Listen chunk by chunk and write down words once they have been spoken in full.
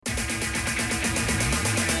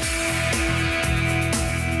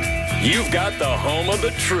You've got the home of the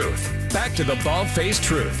truth. Back to the Bald-Faced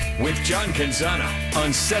Truth with John Canzano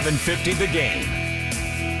on 750 The Game.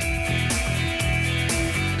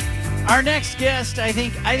 Our next guest, I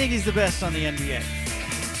think he's the best on the NBA.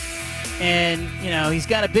 And, he's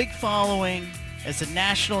got a big following as a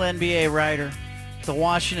national NBA writer, the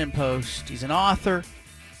Washington Post. He's an author.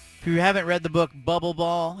 If you haven't read the book Bubble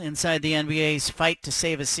Ball, Inside the NBA's Fight to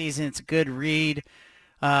Save a Season, it's a good read.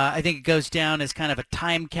 I think it goes down as kind of a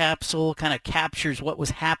time capsule, kind of captures what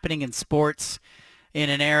was happening in sports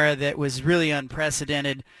in an era that was really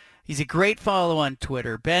unprecedented. He's a great follow on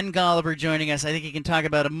Twitter. Ben Golliver joining us. I think he can talk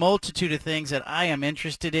about a multitude of things that I am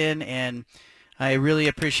interested in, and I really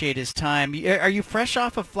appreciate his time. Are you fresh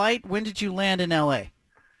off a flight? When did you land in L.A.?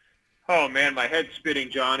 Oh, man, my head's spinning,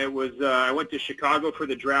 John. It was I went to Chicago for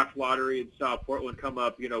the draft lottery and saw Portland come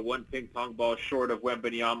up, one ping pong ball short of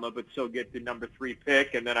Wembanyama, but still get the number 3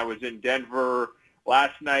 pick. And then I was in Denver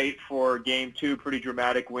last night for Game 2, pretty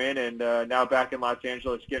dramatic win, and now back in Los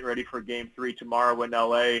Angeles getting ready for Game 3 tomorrow in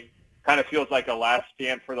L.A. Kind of feels like a last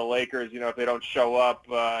stand for the Lakers. If they don't show up,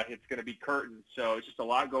 it's going to be curtains. So it's just a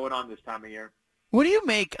lot going on this time of year. What do you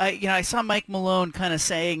make? I saw Mike Malone kind of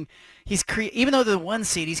saying even though they're the 1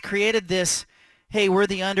 seed, he's created this, hey, we're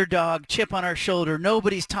the underdog, chip on our shoulder.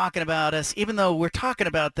 Nobody's talking about us, even though we're talking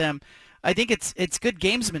about them. I think it's good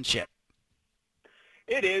gamesmanship.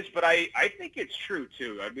 It is, but I think it's true,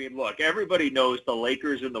 too. I mean, look, everybody knows the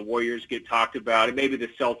Lakers and the Warriors get talked about, and maybe the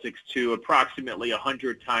Celtics, too, approximately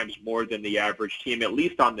 100 times more than the average team, at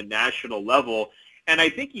least on the national level. And I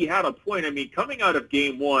think he had a point. I mean, coming out of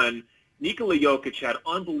Game 1, Nikola Jokic had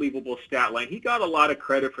unbelievable stat line. He got a lot of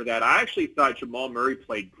credit for that. I actually thought Jamal Murray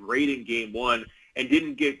played great in Game 1 and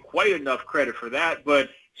didn't get quite enough credit for that. But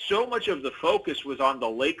so much of the focus was on the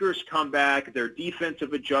Lakers' comeback, their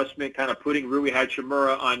defensive adjustment, kind of putting Rui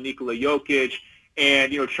Hachimura on Nikola Jokic,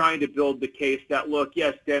 and, trying to build the case that, look,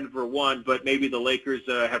 yes, Denver won, but maybe the Lakers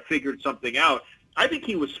have figured something out. I think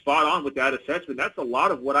he was spot on with that assessment. That's a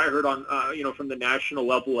lot of what I heard on, from the national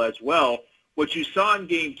level as well. What you saw in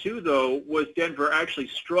Game 2, though, was Denver actually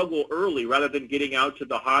struggle early rather than getting out to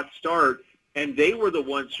the hot start, and they were the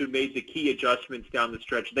ones who made the key adjustments down the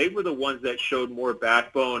stretch. They were the ones that showed more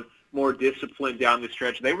backbone, more discipline down the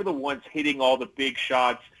stretch. They were the ones hitting all the big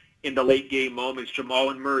shots in the late-game moments. Jamal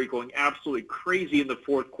and Murray going absolutely crazy in the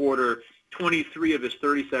fourth quarter, 23 of his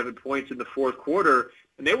 37 points in the fourth quarter.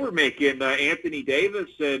 And they were making Anthony Davis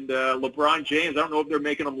and LeBron James, I don't know if they're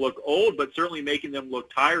making them look old, but certainly making them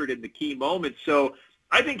look tired in the key moments. So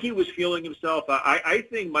I think he was feeling himself. I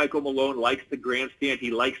think Michael Malone likes the grandstand.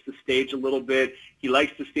 He likes the stage a little bit. He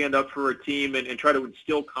likes to stand up for a team and try to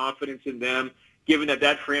instill confidence in them, given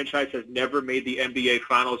that franchise has never made the NBA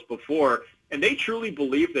Finals before. And they truly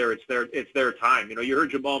believe it's their time. You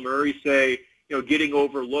heard Jamal Murray say, getting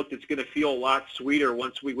overlooked, it's going to feel a lot sweeter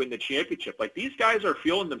once we win the championship. Like, these guys are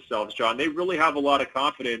feeling themselves, John. They really have a lot of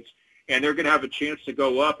confidence, and they're going to have a chance to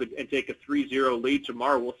go up and take a 3-0 lead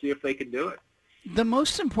tomorrow. We'll see if they can do it. The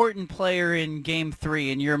most important player in Game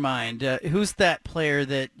 3, in your mind, who's that player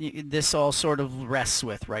that this all sort of rests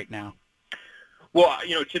with right now? Well,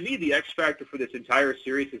 to me, the X factor for this entire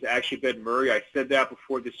series has actually been Murray. I said that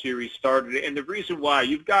before the series started. And the reason why,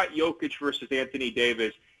 you've got Jokic versus Anthony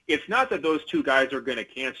Davis. It's not that those two guys are going to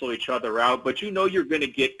cancel each other out, but you're going to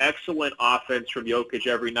get excellent offense from Jokic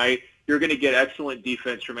every night. You're going to get excellent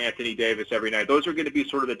defense from Anthony Davis every night. Those are going to be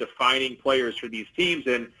sort of the defining players for these teams,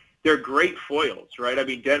 and they're great foils, right? I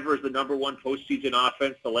mean, Denver is the number 1 postseason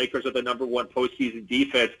offense. The Lakers are the number 1 postseason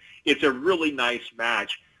defense. It's a really nice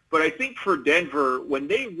match. But I think for Denver, when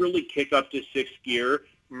they really kick up to sixth gear,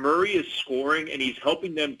 Murray is scoring, and he's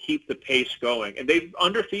helping them keep the pace going. And they've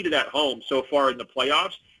undefeated at home so far in the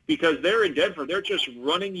playoffs because they're in Denver. They're just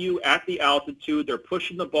running you at the altitude. They're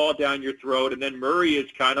pushing the ball down your throat, and then Murray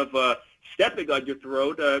is kind of stepping on your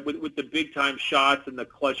throat with the big-time shots and the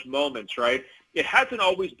clutch moments, right? It hasn't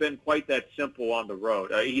always been quite that simple on the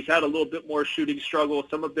road. He's had a little bit more shooting struggle.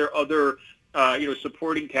 Some of their other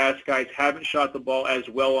supporting cast guys haven't shot the ball as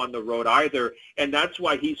well on the road either, and that's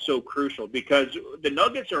why he's so crucial, because the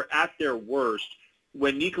Nuggets are at their worst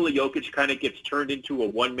when Nikola Jokic kind of gets turned into a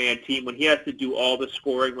one-man team, when he has to do all the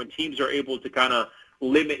scoring, when teams are able to kind of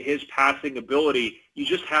limit his passing ability. You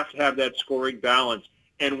just have to have that scoring balance.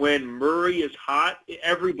 And when Murray is hot,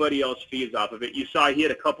 everybody else feeds off of it. You saw he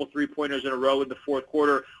had a couple three-pointers in a row in the fourth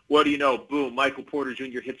quarter. What do you know? Boom, Michael Porter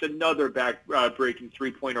Jr. hits another back-breaking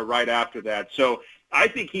three-pointer right after that. So I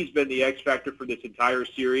think he's been the X factor for this entire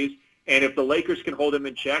series. And if the Lakers can hold him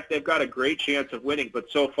in check, they've got a great chance of winning. But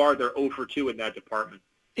so far, they're 0 for 2 in that department.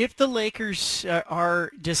 if the Lakers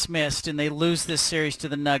are dismissed and they lose this series to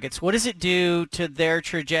the Nuggets, what does it do to their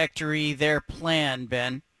trajectory, their plan,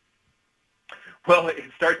 Ben? Well, it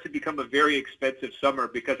starts to become a very expensive summer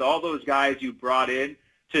because all those guys you brought in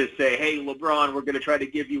to say, hey, LeBron, we're going to try to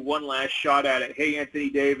give you one last shot at it. Hey, Anthony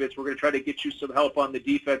Davis, we're going to try to get you some help on the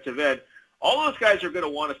defensive end. All those guys are going to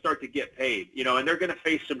want to start to get paid, and they're going to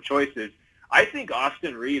face some choices. I think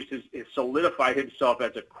Austin Reeves has solidified himself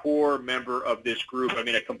as a core member of this group. I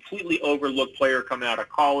mean, a completely overlooked player coming out of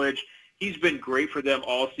college. He's been great for them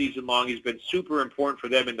all season long. He's been super important for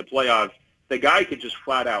them in the playoffs. The guy can just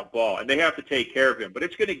flat out ball, and they have to take care of him. But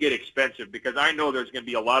it's going to get expensive because I know there's going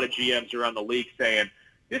to be a lot of GMs around the league saying,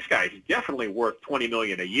 this guy's definitely worth $20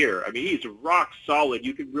 million a year. I mean, he's rock solid.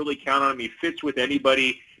 You can really count on him. He fits with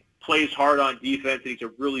anybody, plays hard on defense, and he's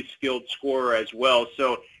a really skilled scorer as well.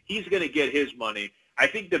 So he's going to get his money. I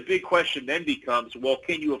think the big question then becomes, well,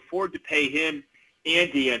 can you afford to pay him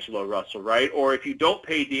and D'Angelo Russell, right? Or if you don't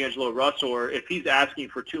pay D'Angelo Russell, or if he's asking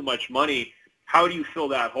for too much money, how do you fill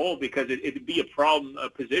that hole? Because it'd be a problem, a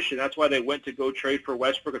position. That's why they went to go trade for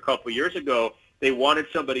Westbrook a couple of years ago. They wanted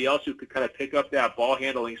somebody else who could kind of pick up that ball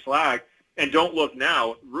handling slack. And don't look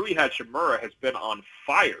now, Rui Hachimura has been on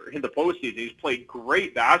fire in the postseason. He's played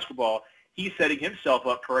great basketball. He's setting himself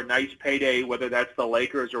up for a nice payday, whether that's the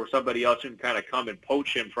Lakers or somebody else who can kind of come and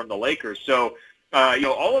poach him from the Lakers. So,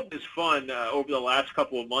 all of this fun over the last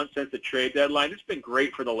couple of months since the trade deadline, it's been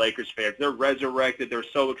great for the Lakers fans. They're resurrected. They're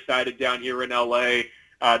so excited down here in L.A.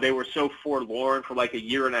 They were so forlorn for like a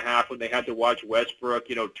year and a half when they had to watch Westbrook,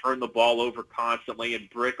 turn the ball over constantly and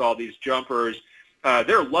brick all these jumpers.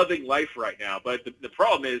 They're loving life right now. But the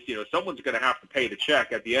problem is, someone's going to have to pay the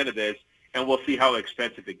check at the end of this, and we'll see how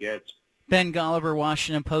expensive it gets. Ben Golliver,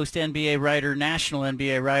 Washington Post NBA writer, national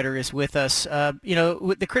NBA writer, is with us.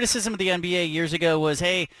 The criticism of the NBA years ago was,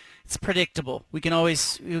 hey, it's predictable. We can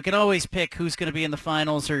always pick who's going to be in the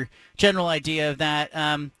finals, or general idea of that.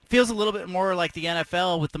 Feels a little bit more like the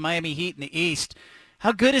NFL with the Miami Heat in the East.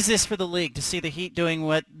 How good is this for the league to see the Heat doing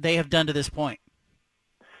what they have done to this point?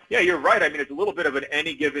 Yeah, you're right. I mean, it's a little bit of an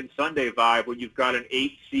any given Sunday vibe when you've got an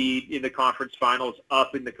 8 seed in the conference finals,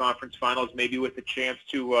 up in the conference finals, maybe with a chance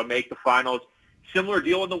to make the finals. Similar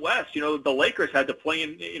deal in the West. The Lakers had to play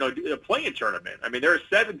in, a play-in tournament. I mean, they're a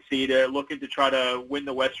 7 seed looking to try to win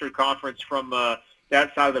the Western Conference from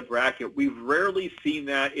that side of the bracket. We've rarely seen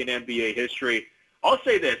that in NBA history. I'll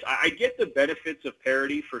say this. I get the benefits of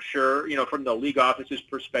parity for sure. From the league office's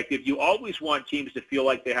perspective, you always want teams to feel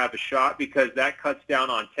like they have a shot because that cuts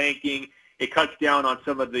down on tanking. It cuts down on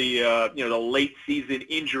some of the, the late season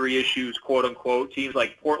injury issues, quote unquote. Teams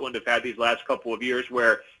like Portland have had these last couple of years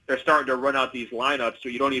where they're starting to run out these lineups so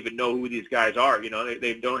you don't even know who these guys are.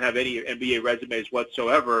 They don't have any NBA resumes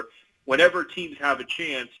whatsoever. Whenever teams have a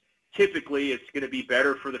chance, typically it's going to be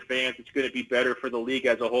better for the fans. It's going to be better for the league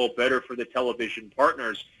as a whole, better for the television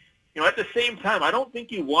partners. At the same time, I don't think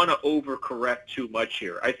you want to overcorrect too much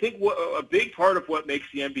here. I think a big part of what makes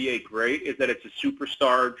the NBA great is that it's a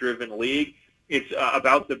superstar-driven league. It's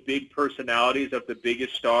about the big personalities of the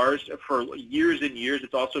biggest stars. For years and years,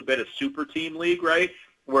 it's also been a super team league, right,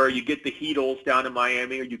 where you get the Heatles down in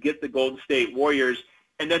Miami or you get the Golden State Warriors,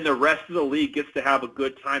 and then the rest of the league gets to have a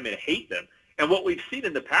good time and hate them. And what we've seen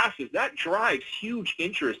in the past is that drives huge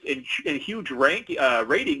interest and huge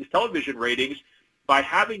ratings, television ratings, by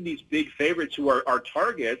having these big favorites who are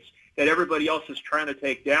targets that everybody else is trying to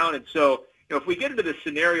take down. And so, if we get into the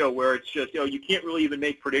scenario where it's just, you can't really even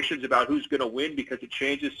make predictions about who's going to win because it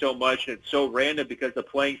changes so much and it's so random because the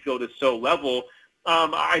playing field is so level,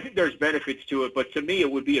 I think there's benefits to it. But to me,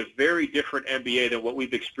 it would be a very different NBA than what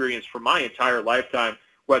we've experienced for my entire lifetime,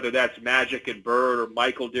 whether that's Magic and Bird or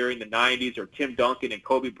Michael during the 90s or Tim Duncan and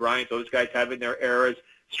Kobe Bryant, those guys having their eras,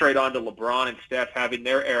 straight on to LeBron and Steph having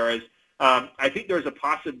their eras. I think there's a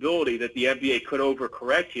possibility that the NBA could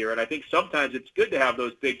overcorrect here, and I think sometimes it's good to have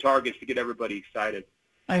those big targets to get everybody excited.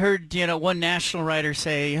 I heard, one national writer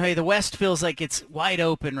say, hey, the West feels like it's wide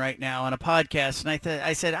open right now on a podcast, and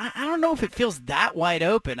I said, I don't know if it feels that wide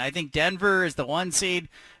open. I think Denver is the 1 seed.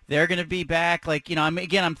 They're going to be back.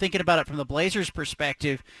 I'm thinking about it from the Blazers'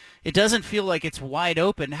 perspective. It doesn't feel like it's wide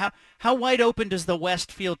open. How wide open does the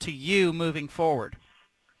West feel to you moving forward?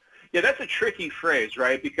 Yeah, that's a tricky phrase,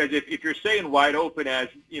 right? Because if you're saying wide open as,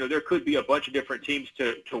 there could be a bunch of different teams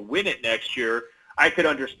to win it next year, I could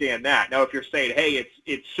understand that. Now, if you're saying, hey,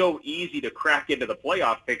 it's so easy to crack into the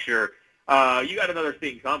playoff picture, you got another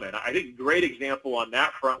thing coming. I think a great example on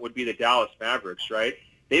that front would be the Dallas Mavericks, right?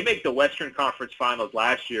 They make the Western Conference Finals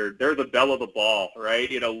last year. They're the belle of the ball, right?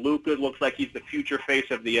 Luka looks like he's the future face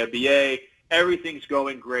of the NBA. Everything's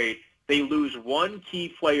going great. They lose one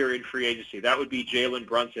key player in free agency. That would be Jalen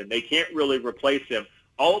Brunson. They can't really replace him.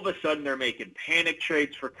 All of a sudden, they're making panic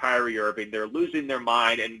trades for Kyrie Irving. They're losing their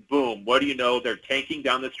mind, and boom, what do you know? They're tanking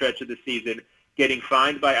down the stretch of the season, getting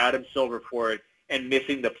fined by Adam Silver for it, and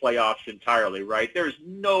missing the playoffs entirely, right? There's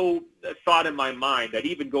no thought in my mind that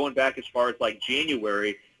even going back as far as like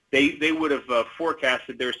January, they would have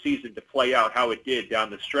forecasted their season to play out how it did down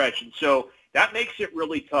the stretch. And so that makes it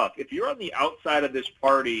really tough. If you're on the outside of this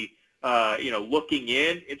party, looking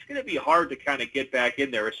in, it's going to be hard to kind of get back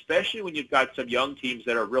in there, especially when you've got some young teams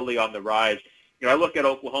that are really on the rise. I look at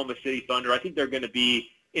Oklahoma City Thunder. I think they're going to be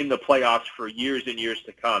in the playoffs for years and years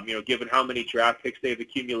to come, given how many draft picks they've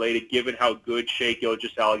accumulated, given how good Shai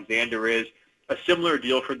Gilgeous-Alexander is. A similar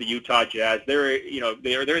deal for the Utah Jazz. They're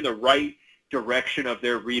in the right direction of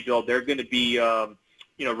their rebuild. They're going to be,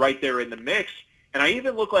 right there in the mix. And I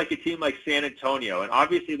even look like a team like San Antonio, and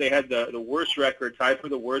obviously they had the worst record, tied for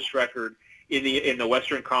the worst record in the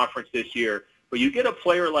Western Conference this year. But you get a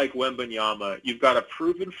player like Wembanyama, you've got a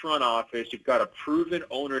proven front office, you've got a proven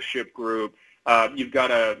ownership group, you've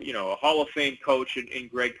got a Hall of Fame coach in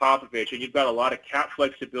Greg Popovich, and you've got a lot of cap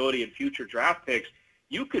flexibility and future draft picks.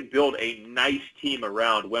 You could build a nice team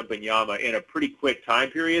around Wembanyama in a pretty quick time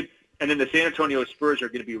period. And then the San Antonio Spurs are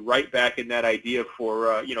going to be right back in that idea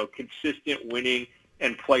for, consistent winning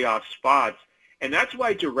and playoff spots. And that's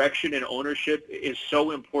why direction and ownership is so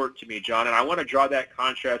important to me, John. And I want to draw that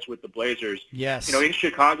contrast with the Blazers. Yes. In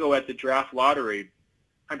Chicago at the draft lottery,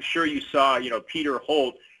 I'm sure you saw, Peter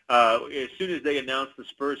Holt, as soon as they announced the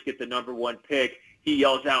Spurs get the number one pick, he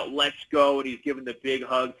yells out, "Let's go," and he's giving the big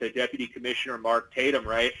hug to Deputy Commissioner Mark Tatum,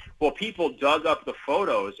 right? Well, people dug up the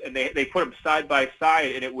photos, and they put them side by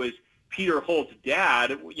side, and it was Peter Holt's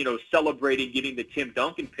dad, celebrating getting the Tim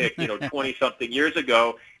Duncan pick, 20-something years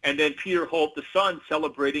ago, and then Peter Holt, the son,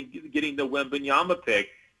 celebrating getting the Wembanyama pick.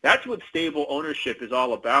 That's what stable ownership is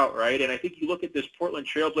all about, right? And I think you look at this Portland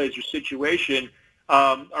Trailblazers situation,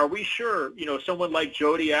 are we sure, someone like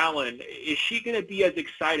Jody Allen, is she going to be as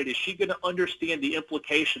excited? Is she going to understand the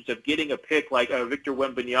implications of getting a pick like Victor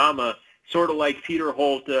Wembanyama, sort of like Peter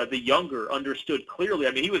Holt, the younger, understood clearly?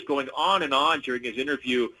 I mean, he was going on and on during his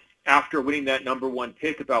interview after winning that number one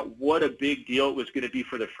pick about what a big deal it was going to be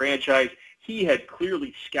for the franchise. He had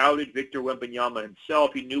clearly scouted Victor Wembanyama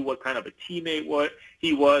himself. He knew what kind of a teammate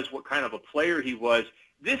he was, what kind of a player he was.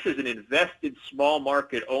 This is an invested small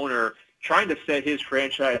market owner trying to set his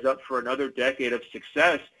franchise up for another decade of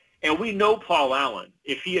success. And we know Paul Allen,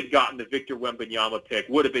 if he had gotten the Victor Wembanyama pick,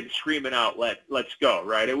 would have been screaming out, let's go,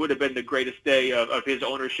 right? It would have been the greatest day of his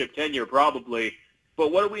ownership tenure probably.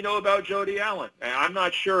 But what do we know about Jody Allen? I'm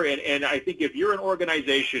not sure. And I think if you're an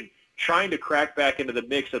organization trying to crack back into the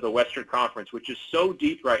mix of the Western Conference, which is so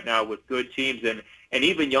deep right now with good teams and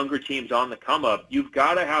even younger teams on the come-up, you've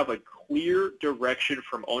got to have a clear direction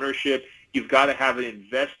from ownership. You've got to have an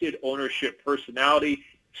invested ownership personality,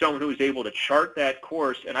 someone who's able to chart that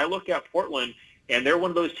course. And I look at Portland, and they're one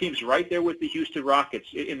of those teams right there with the Houston Rockets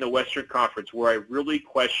in the Western Conference where I really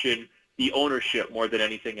question the ownership more than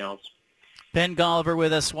anything else. Ben Golliver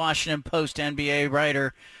with us, Washington Post NBA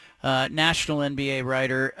writer, national NBA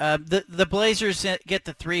writer. The Blazers get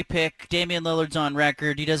the 3 pick. Damian Lillard's on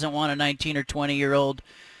record. He doesn't want a 19 or 20-year-old.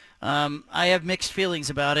 I have mixed feelings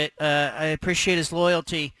about it. I appreciate his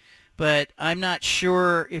loyalty, but I'm not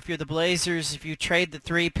sure if you're the Blazers, if you trade the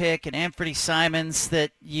 3 pick and Anthony Simons,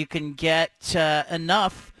 that you can get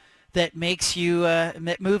enough that makes you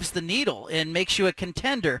moves the needle and makes you a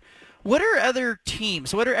contender. What are other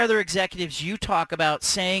teams, what are other executives you talk about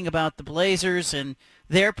saying about the Blazers and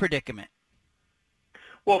their predicament?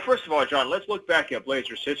 Well, first of all, John, let's look back at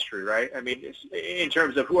Blazers history, right? I mean, in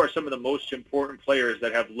terms of who are some of the most important players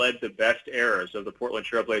that have led the best eras of the Portland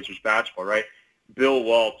Trailblazers basketball, right? Bill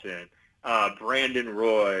Walton, Brandon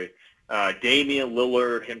Roy, Damian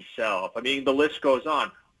Lillard himself. I mean, the list goes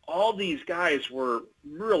on. All these guys were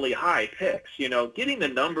really high picks. Getting the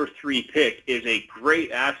number 3 pick is a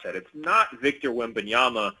great asset. It's not Victor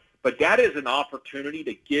Wembanyama, but that is an opportunity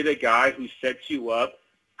to get a guy who sets you up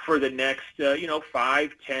for the next,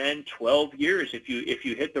 5, 10, 12 years if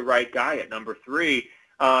you hit the right guy at number 3.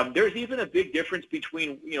 There's even a big difference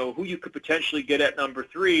between, who you could potentially get at number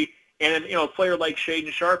 3 and, a player like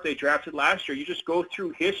Shaedon Sharpe they drafted last year. You just go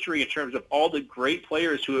through history in terms of all the great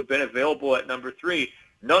players who have been available at number 3.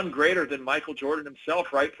 None greater than Michael Jordan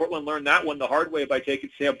himself, right? Portland learned that one the hard way by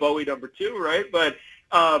taking Sam Bowie number 2, right? But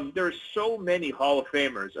there's so many Hall of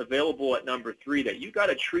Famers available at number 3 that you got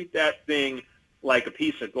to treat that thing like a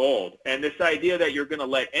piece of gold. And this idea that you're going to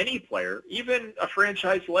let any player, even a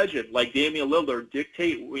franchise legend like Damian Lillard,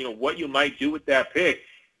 dictate what you might do with that pick,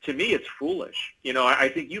 to me, it's foolish. I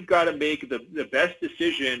think you've got to make the best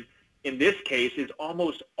decision in this case is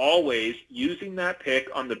almost always using that pick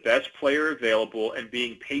on the best player available and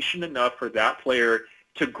being patient enough for that player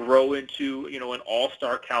to grow into, an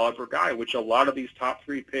all-star caliber guy, which a lot of these top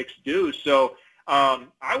 3 picks do. So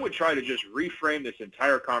I would try to just reframe this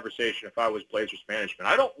entire conversation if I was Blazers management.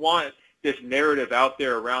 I don't want this narrative out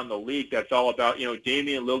there around the league that's all about,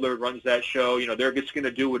 Damian Lillard runs that show. They're just going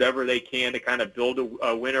to do whatever they can to kind of build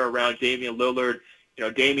a winner around Damian Lillard.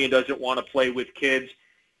 Damian doesn't want to play with kids.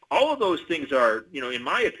 All of those things are, in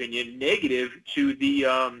my opinion, negative to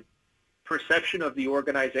the perception of the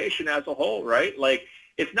organization as a whole, right? Like,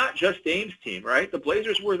 it's not just Dame's team, right? The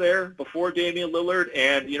Blazers were there before Damian Lillard,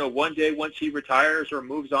 and, one day once he retires or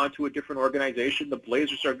moves on to a different organization, the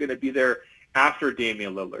Blazers are going to be there after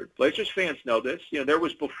Damian Lillard. Blazers fans know this. There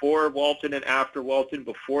was before Walton and after Walton,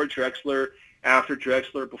 before Drexler, after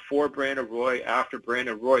Drexler, before Brandon Roy, after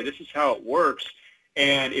Brandon Roy. This is how it works.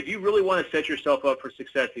 And if you really want to set yourself up for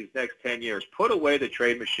success these next 10 years, put away the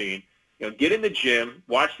trade machine, get in the gym,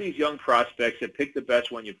 watch these young prospects, and pick the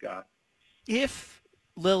best one you've got. If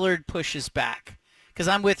Lillard pushes back, because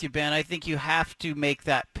I'm with you, Ben, I think you have to make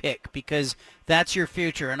that pick because that's your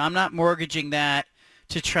future. And I'm not mortgaging that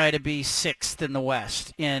to try to be 6th in the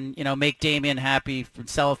West and, make Damian happy and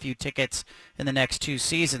sell a few tickets in the next 2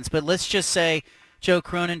 seasons. But let's just say Joe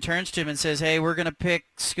Cronin turns to him and says, hey, we're going to pick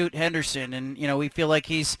Scoot Henderson, and, we feel like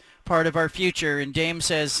he's part of our future. And Dame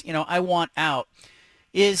says, I want out.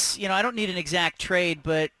 I don't need an exact trade,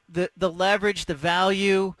 but the leverage, the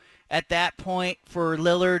value at that point for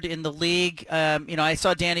Lillard in the league, I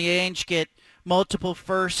saw Danny Ainge get multiple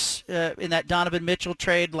firsts in that Donovan Mitchell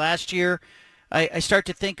trade last year. I start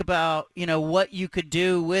to think about, what you could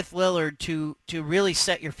do with Lillard to really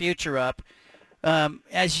set your future up.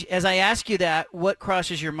 As I ask you that, what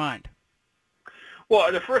crosses your mind? Well,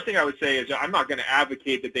 the first thing I would say is I'm not going to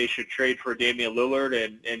advocate that they should trade for Damian Lillard,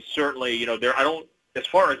 and certainly, as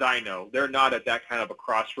far as I know, they're not at that kind of a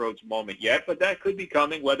crossroads moment yet, but that could be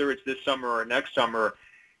coming, whether it's this summer or next summer.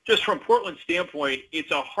 Just from Portland's standpoint, it's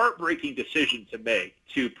a heartbreaking decision to make,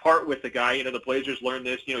 to part with the guy. The Blazers learned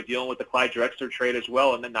this, dealing with the Clyde Drexler trade as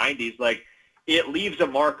well in the 90s. Like, it leaves a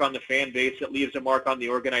mark on the fan base. It leaves a mark on the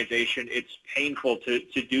organization. It's painful to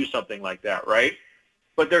do something like that, right?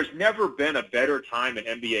 But there's never been a better time in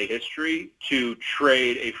NBA history to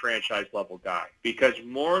trade a franchise-level guy because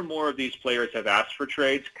more and more of these players have asked for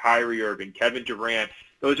trades. Kyrie Irving, Kevin Durant,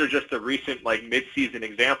 those are just the recent, mid-season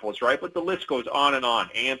examples, right? But the list goes on and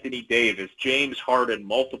on. Anthony Davis, James Harden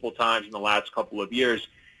multiple times in the last couple of years.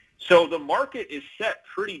 So the market is set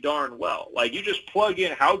pretty darn well. You just plug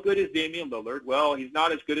in how good is Damian Lillard? Well, he's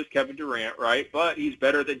not as good as Kevin Durant, right? But he's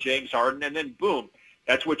better than James Harden, and then boom.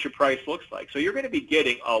 That's what your price looks like. So you're going to be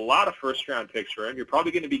getting a lot of first-round picks for him. You're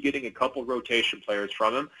probably going to be getting a couple rotation players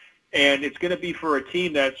from him. And it's going to be for a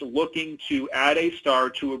team that's looking to add a star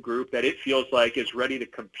to a group that it feels like is ready to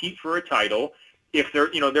compete for a title if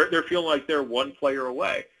they're feeling like they're one player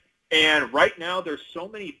away. And right now there's so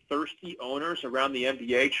many thirsty owners around the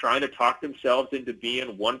NBA trying to talk themselves into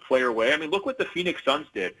being one player away. I mean, look what the Phoenix Suns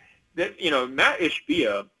did. Matt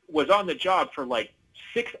Ishbia was on the job for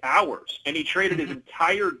 6 hours, and he traded his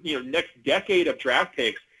entire next decade of draft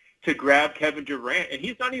picks to grab Kevin Durant, and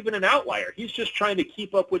he's not even an outlier. He's just trying to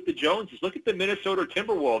keep up with the Joneses. Look at the Minnesota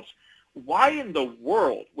Timberwolves. Why in the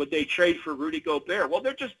world would they trade for Rudy Gobert? Well,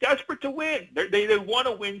 they're just desperate to win. They want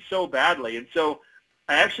to win so badly, and so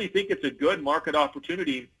I actually think it's a good market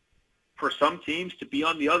opportunity for some teams to be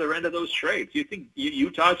on the other end of those trades. You think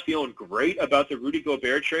Utah's feeling great about the Rudy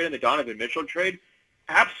Gobert trade and the Donovan Mitchell trade?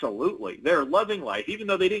 Absolutely. They're loving life. Even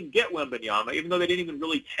though they didn't get Wembanyama, even though they didn't even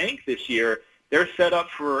really tank this year, they're set up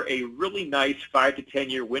for a really nice 5 to 10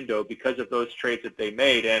 year window because of those trades that they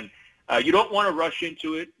made. And you don't want to rush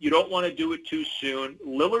into it. You don't want to do it too soon.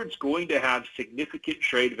 Lillard's going to have significant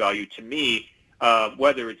trade value to me,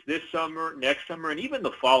 whether it's this summer, next summer, and even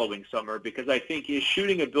the following summer, because I think his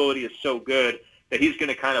shooting ability is so good that he's going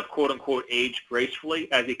to kind of quote-unquote age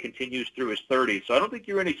gracefully as he continues through his 30s. So I don't think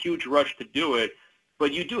you're in a huge rush to do it,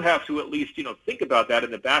 but you do have to at least, think about that in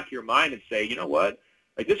the back of your mind and say, you know what?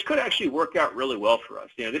 This could actually work out really well for us.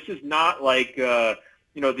 This is not like,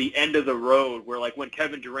 the end of the road where when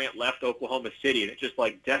Kevin Durant left Oklahoma City and it just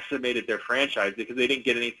decimated their franchise because they didn't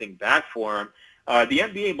get anything back for him. The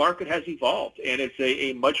NBA market has evolved, and it's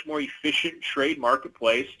a much more efficient trade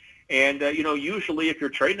marketplace. And, usually if you're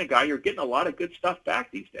trading a guy, you're getting a lot of good stuff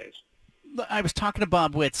back these days. I was talking to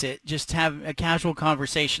Bob Whitsitt, just having a casual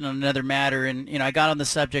conversation on another matter, and, I got on the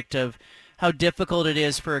subject of how difficult it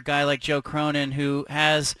is for a guy like Joe Cronin who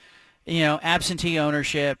has absentee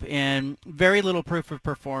ownership and very little proof of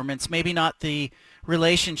performance, maybe not the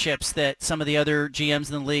relationships that some of the other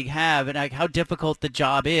GMs in the league have, and how difficult the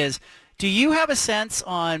job is. Do you have a sense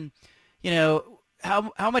on,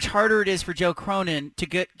 how much harder it is for Joe Cronin to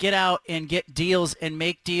get out and get deals and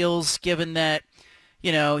make deals, given that,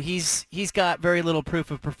 he's got very little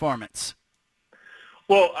proof of performance?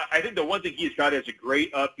 Well, I think the one thing he's got is a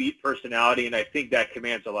great upbeat personality, and I think that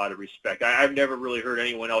commands a lot of respect. I've never really heard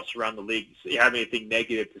anyone else around the league have anything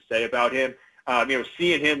negative to say about him.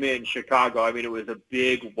 Seeing him in Chicago, it was a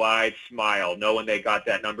big, wide smile knowing they got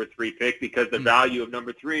that number 3 pick, because the value of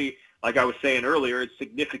number 3, like I was saying earlier, is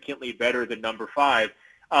significantly better than number 5.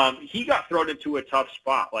 He got thrown into a tough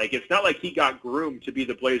spot. It's not like he got groomed to be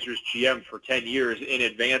the Blazers GM for 10 years in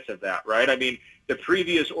advance of that, right? The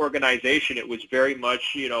previous organization, it was very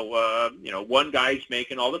much, one guy's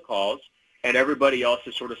making all the calls, and everybody else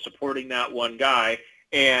is sort of supporting that one guy.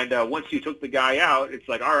 And once you took the guy out, it's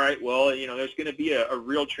like, all right, well, there's going to be a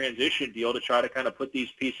real transition deal to try to kind of put these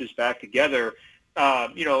pieces back together.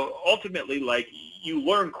 Ultimately, you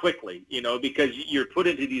learn quickly, because you're put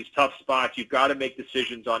into these tough spots. You've got to make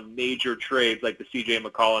decisions on major trades like the C.J.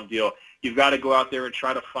 McCollum deal. You've got to go out there and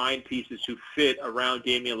try to find pieces who fit around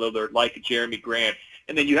Damian Lillard, like Jeremy Grant.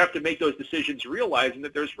 And then you have to make those decisions realizing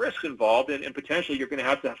that there's risks involved, and potentially you're going to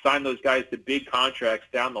have to sign those guys to big contracts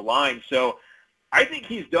down the line. So I think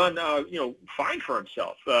he's done, fine for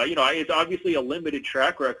himself. It's obviously a limited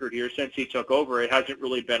track record here since he took over. It hasn't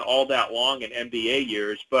really been all that long in NBA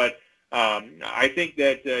years, but I think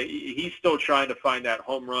that he's still trying to find that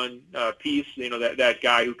home run piece, that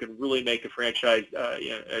guy who can really make a franchise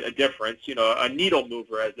a difference, a needle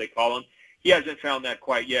mover, as they call him. He hasn't found that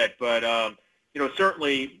quite yet, but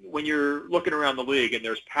certainly when you're looking around the league and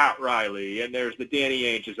there's Pat Riley and there's the Danny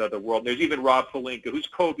Ainges of the world, and there's even Rob Pelinka, who's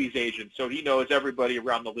Kobe's agent, so he knows everybody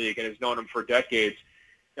around the league and has known him for decades.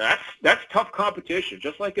 That's tough competition,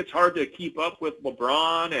 just like it's hard to keep up with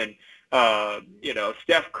LeBron and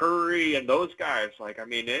Steph Curry and those guys.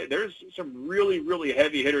 There's some really, really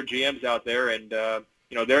heavy hitter GMs out there, and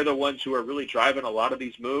they're the ones who are really driving a lot of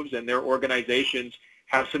these moves, and their organizations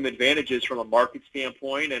have some advantages from a market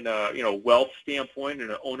standpoint and wealth standpoint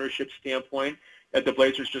and an ownership standpoint that the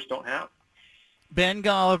Blazers just don't have. Ben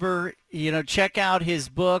Golliver, check out his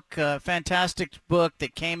book, fantastic book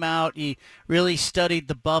that came out. He really studied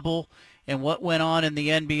the bubble and what went on in the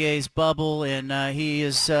NBA's bubble, and he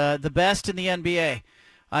is the best in the NBA.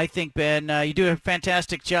 I think, Ben, you do a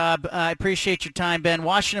fantastic job. I appreciate your time, Ben.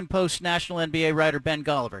 Washington Post national NBA writer Ben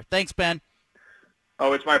Golliver. Thanks, Ben.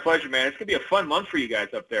 Oh, it's my pleasure, man. It's going to be a fun month for you guys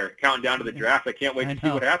up there, counting down to the draft. I can't wait to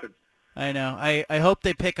see what happens. I know. I hope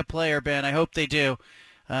they pick a player, Ben. I hope they do.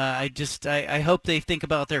 I hope they think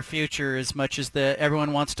about their future as much as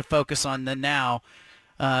everyone wants to focus on the now.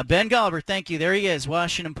 Ben Golliver, thank you. There he is,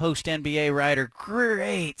 Washington Post NBA writer.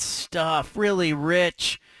 Great stuff, really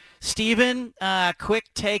rich. Steven, quick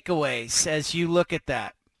takeaways as you look at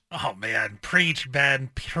that. Oh, man, preach, Ben,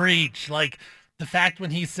 preach. The fact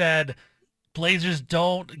when he said Blazers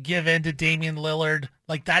don't give in to Damian Lillard,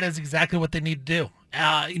 that is exactly what they need to do.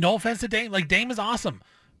 No offense to Dame, Dame is awesome,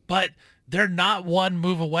 but they're not one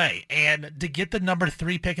move away. And to get the number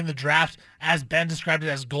 3 pick in the draft, as Ben described it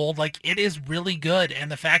as gold, it is really good.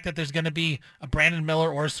 And the fact that there's going to be a Brandon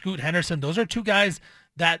Miller or a Scoot Henderson, those are 2 guys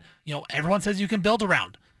that, everyone says you can build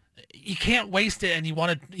around. You can't waste it and you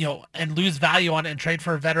want to, and lose value on it and trade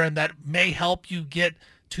for a veteran that may help you get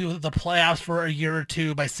to the playoffs for a year or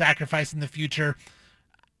 2 by sacrificing the future.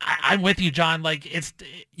 I'm with you, John.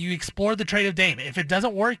 You explore the trade of Dame. If it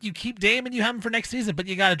doesn't work, you keep Dame and you have him for next season, but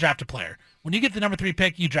you got to draft a player. When you get the number 3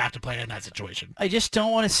 pick, you draft a player in that situation. I just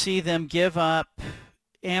don't want to see them give up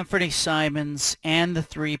Anthony Simons and the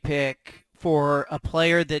 3 pick for a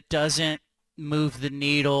player that doesn't move the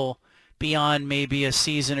needle beyond maybe a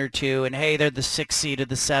season or 2. And hey, they're the 6 seed or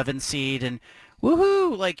the 7 seed and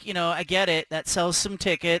woohoo, I get it. That sells some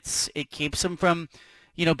tickets. It keeps them from,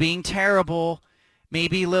 being terrible.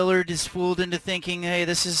 Maybe Lillard is fooled into thinking, hey,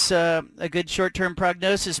 this is a good short-term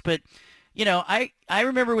prognosis. But, I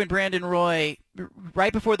remember when Brandon Roy,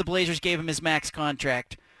 right before the Blazers gave him his max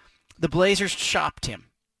contract, the Blazers shopped him,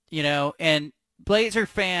 and Blazer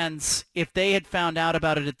fans, if they had found out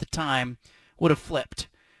about it at the time, would have flipped.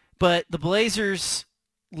 But the Blazers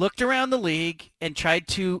looked around the league and tried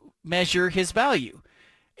to measure his value.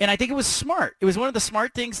 And I think it was smart. It was one of the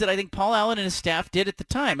smart things that I think Paul Allen and his staff did at the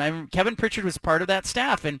time. Kevin Pritchard was part of that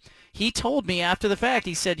staff, and he told me after the fact,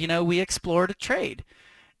 he said, we explored a trade.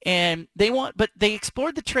 And they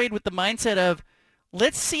explored the trade with the mindset of,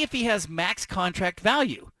 let's see if he has max contract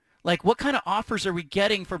value. Like, what kind of offers are we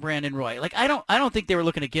getting for Brandon Roy? Like, I don't think they were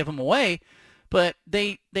looking to give him away, but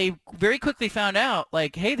they very quickly found out,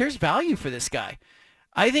 like, hey, there's value for this guy.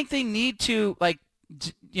 I think they need to, like,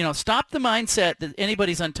 stop the mindset that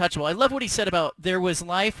anybody's untouchable. I love what he said about there was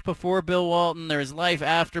life before Bill Walton, there's life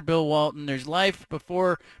after Bill Walton, there's life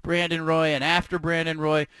before Brandon Roy and after Brandon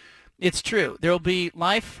Roy. It's true. There will be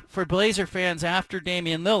life for Blazer fans after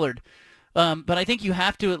Damian Lillard. But I think you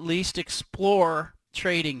have to at least explore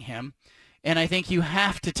trading him, and I think you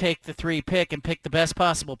have to take the 3 pick and pick the best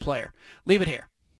possible player. Leave it here.